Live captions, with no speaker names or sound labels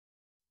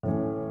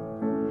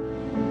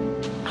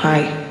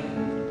Hi.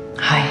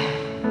 Hi.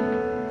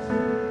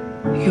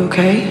 You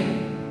okay?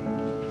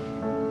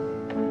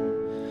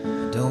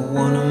 Don't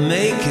wanna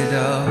make it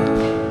up.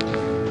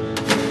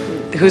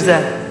 Who's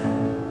that?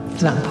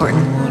 It's not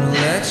important. Don't wanna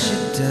let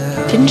you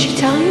down. Didn't she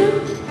tell you?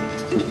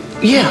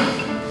 Yeah.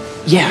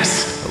 Yes.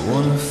 I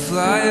wanna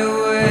fly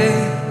away.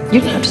 You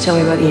don't have to tell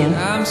me about Ian.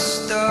 I'm It's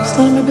stuck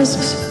none of my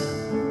business.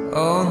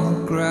 on the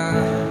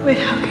ground. Wait,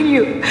 how can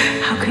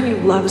you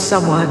love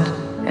someone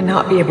and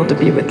not be able to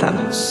be with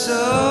them?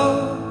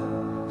 So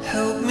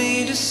help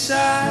me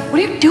decide. What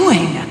are you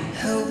doing?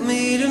 Help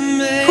me to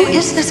make Who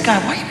is this guy?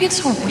 Why are you being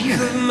so weird?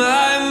 up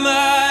my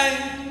mind.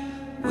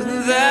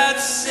 Wouldn't that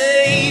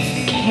save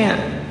you?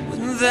 Can't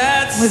Wouldn't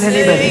that with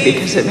anybody save you?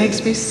 because it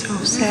makes me so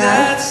Wouldn't sad.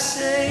 that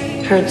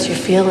save you? Hurts your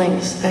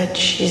feelings that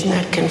she's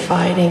not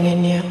confiding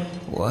in you.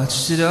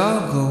 Watched it all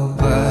go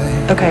by.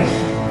 Okay,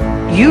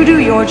 you do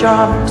your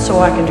job so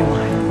I can do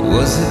mine.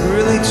 Was it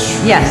really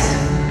true? Yes,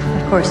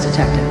 of course,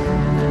 detective.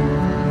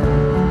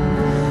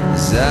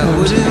 Is that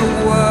what it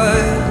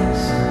was?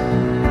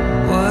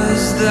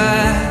 Was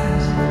that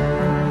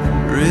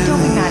really?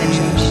 Don't be mad at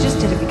Jane. She just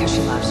did it because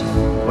she loves you.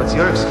 What's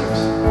your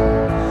excuse?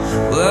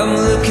 Well, I'm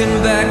looking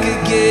back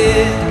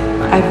again,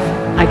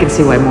 I can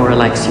see why Maura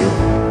likes you.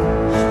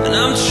 and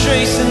I'm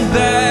tracing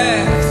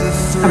back the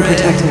thread. I'm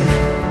protective.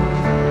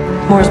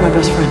 Maura's my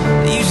best friend.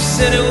 You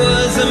said it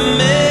was a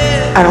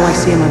myth. I don't like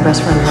seeing my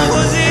best friend hurt.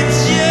 Was it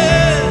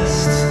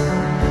just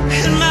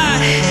in my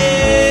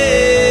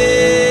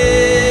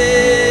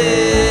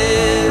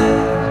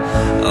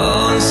head?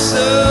 Oh,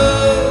 so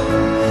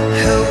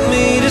help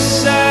me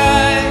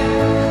decide.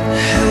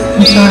 Help I'm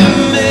me sorry. to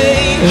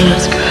make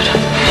That's good.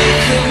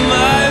 up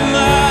my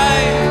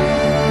mind.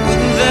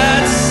 Wouldn't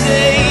that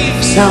save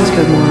you? Sounds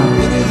good, Maura.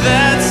 Wouldn't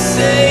that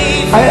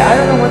save you? I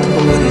don't know what to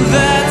believe. Wouldn't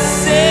that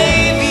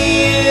save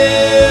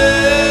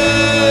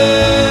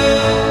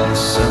you?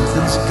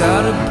 Something's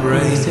gotta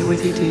break. Stay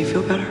with you till you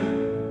feel better.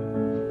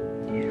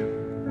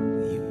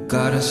 You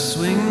gotta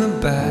swing the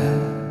bat.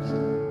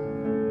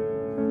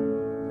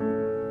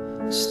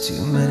 There's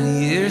too many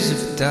years of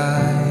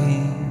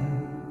dying.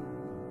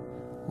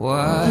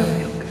 Why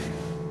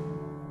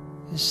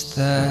is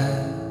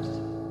that?